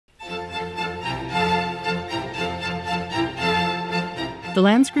The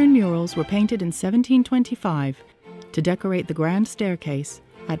Landscroon murals were painted in 1725 to decorate the grand staircase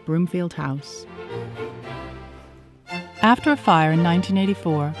at Broomfield House. After a fire in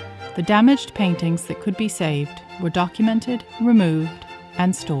 1984, the damaged paintings that could be saved were documented, removed,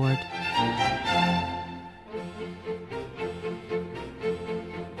 and stored.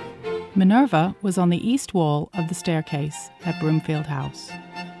 Minerva was on the east wall of the staircase at Broomfield House.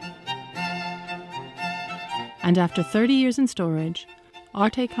 And after 30 years in storage,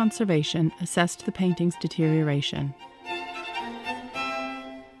 Arte Conservation assessed the painting's deterioration.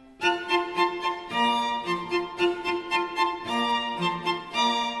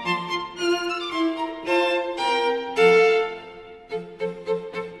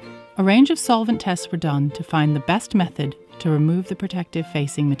 A range of solvent tests were done to find the best method to remove the protective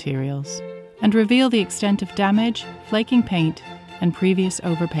facing materials and reveal the extent of damage, flaking paint, and previous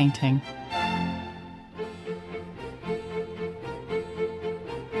overpainting.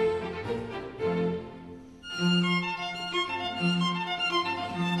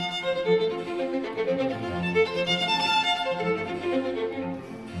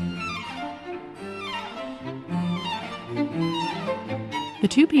 The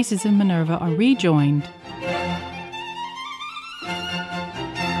two pieces in Minerva are rejoined.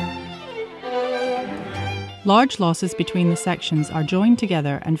 Large losses between the sections are joined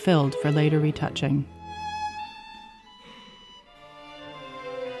together and filled for later retouching.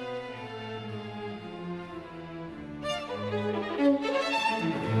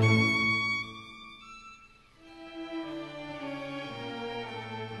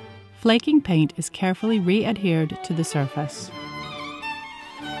 Flaking paint is carefully re-adhered to the surface.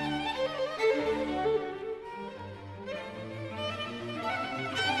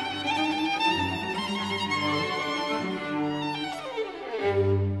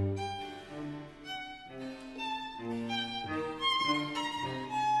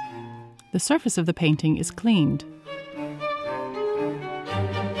 The surface of the painting is cleaned.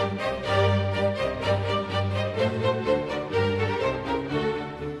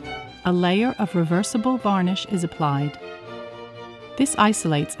 A layer of reversible varnish is applied. This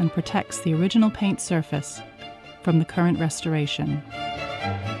isolates and protects the original paint surface from the current restoration.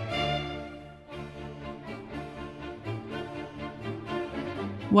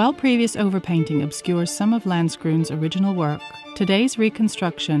 While previous overpainting obscures some of Landscroon's original work, today's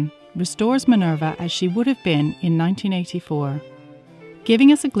reconstruction restores Minerva as she would have been in 1984,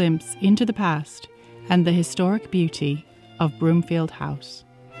 giving us a glimpse into the past and the historic beauty of Broomfield House.